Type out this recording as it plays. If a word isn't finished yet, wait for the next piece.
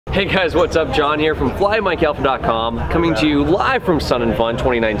Hey guys, what's up? John here from FlyMikeAlpha.com, coming to you live from Sun and Fun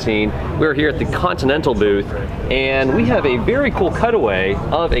 2019. We're here at the Continental booth, and we have a very cool cutaway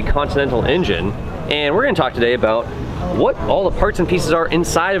of a Continental engine, and we're going to talk today about what all the parts and pieces are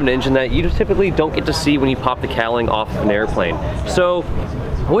inside of an engine that you typically don't get to see when you pop the cowling off of an airplane. So,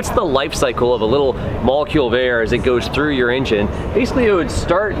 what's the life cycle of a little molecule of air as it goes through your engine? Basically, it would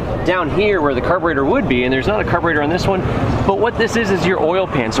start down here where the carburetor would be, and there's not a carburetor on this one, but what this is your oil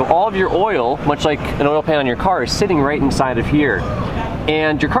pan. So all of your oil, much like an oil pan on your car, is sitting right inside of here.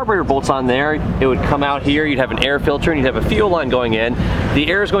 And your carburetor bolts on there, it would come out here, you'd have an air filter, and you'd have a fuel line going in. The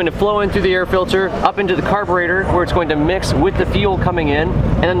air is going to flow in through the air filter, up into the carburetor, where it's going to mix with the fuel coming in,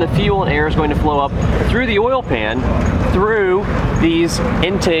 and then the fuel and air is going to flow up through the oil pan, through these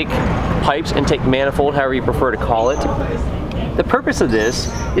intake pipes, intake manifold, however you prefer to call it. The purpose of this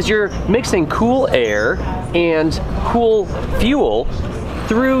is you're mixing cool air and cool fuel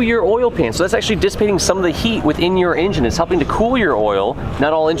through your oil pan. So that's actually dissipating some of the heat within your engine. It's helping to cool your oil.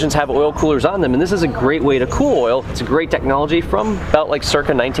 Not all engines have oil coolers on them, and this is a great way to cool oil. It's a great technology from about like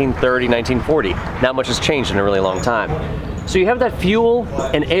circa 1930, 1940. Not much has changed in a really long time. So you have that fuel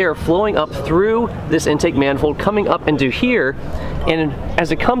and air flowing up through this intake manifold, coming up into here, and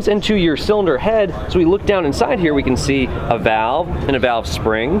as it comes into your cylinder head, so we look down inside here, we can see a valve and a valve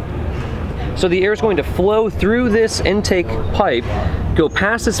spring. So the air is going to flow through this intake pipe, go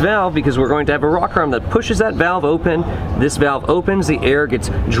past this valve because we're going to have a rocker arm that pushes that valve open. This valve opens, the air gets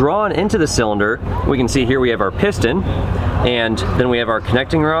drawn into the cylinder. We can see here we have our piston, and then we have our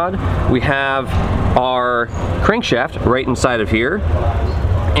connecting rod. We have our crankshaft right inside of here.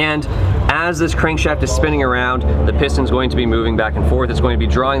 And as this crankshaft is spinning around, the piston's going to be moving back and forth. It's going to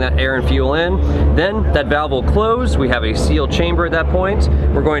be drawing that air and fuel in. Then that valve will close. We have a sealed chamber at that point.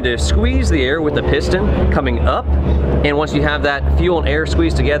 We're going to squeeze the air with the piston coming up. And once you have that fuel and air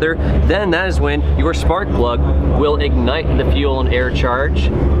squeezed together, then that is when your spark plug will ignite the fuel and air charge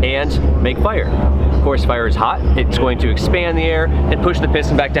and make fire. Of course, fire is hot. It's going to expand the air and push the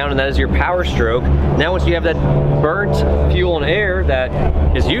piston back down, and that is your power stroke. Now once you have that burnt fuel and air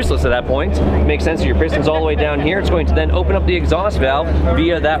that is useless at that point, it makes sense that your piston's all the way down here. It's going to then open up the exhaust valve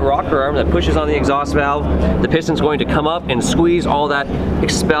via that rocker arm that pushes on the exhaust valve. The piston's going to come up and squeeze all that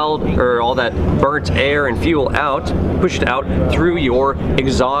expelled or all that burnt air and fuel out, push it out through your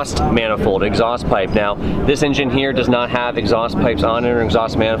exhaust manifold, exhaust pipe. Now, this engine here does not have exhaust pipes on it or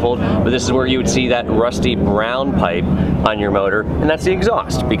exhaust manifold, but this is where you would see that rusty brown pipe on your motor, and that's the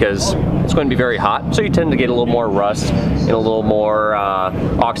exhaust because it's going to be very hot, so you tend to get a little more rust and a little more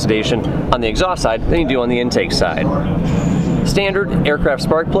oxidation on the exhaust side than you do on the intake side. Standard aircraft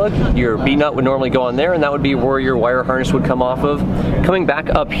spark plug, your B-nut would normally go on there, and that would be where your wire harness would come off of. Coming back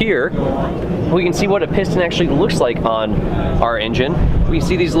up here, we can see what a piston actually looks like on our engine. We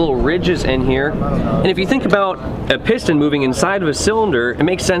see these little ridges in here, and if you think about a piston moving inside of a cylinder, it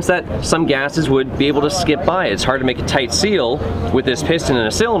makes sense that some gases would be able to skip by. It's hard to make a tight seal with this piston in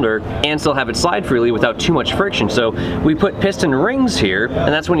a cylinder and still have it slide freely without too much friction. So we put piston rings here,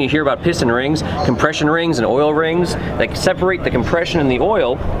 and that's when you hear about piston rings, compression rings, and oil rings that separate the compression and the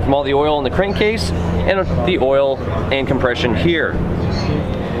oil from all the oil in the crankcase and the oil and compression here.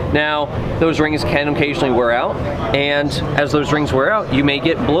 Now, those rings can occasionally wear out, and as those rings wear out, you may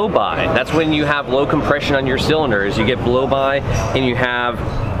get blow-by. That's when you have low compression on your cylinders. You get blow-by, and you have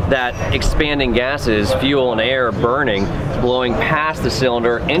that expanding gases, fuel and air burning, blowing past the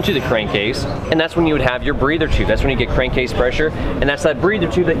cylinder into the crankcase, and that's when you would have your breather tube. That's when you get crankcase pressure, and that's that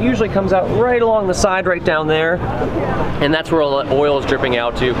breather tube that usually comes out right along the side, right down there, and that's where all the oil is dripping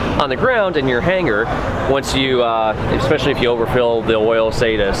out to on the ground in your hangar once you, especially if you overfill the oil,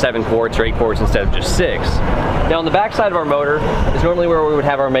 say to 7 quarts or 8 quarts instead of just 6. Now on the back side of our motor is normally where we would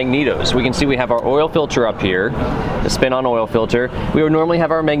have our magnetos. We can see we have our oil filter up here, the spin-on oil filter. We would normally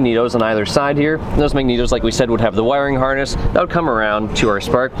have our magnetos on either side here. And those magnetos, like we said, would have the wiring harness that would come around to our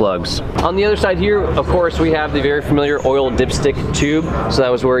spark plugs. On the other side here, of course, we have the very familiar oil dipstick tube. So that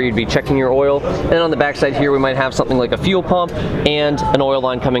was where you'd be checking your oil. And on the back side here, we might have something like a fuel pump and an oil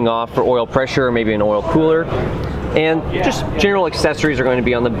line coming off for oil pressure or maybe an oil cooler. And just general accessories are going to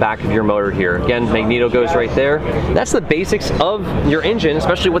be on the back of your motor here. Again, magneto goes right there. That's the basics of your engine,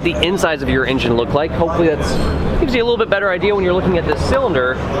 especially what the insides of your engine look like. Hopefully that gives you a little bit better idea when you're looking at this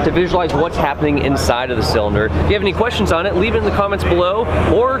cylinder to visualize what's happening inside of the cylinder. If you have any questions on it, leave it in the comments below,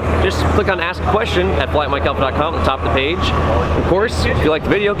 or just click on Ask a Question at FlyMikeAlpha.com at the top of the page. Of course, if you like the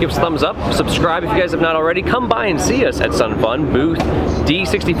video, give us a thumbs up, subscribe if you guys have not already. Come by and see us at Sun Fun, booth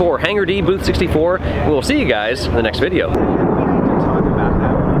D64, Hangar D, booth 64. We'll see you guys in the next video.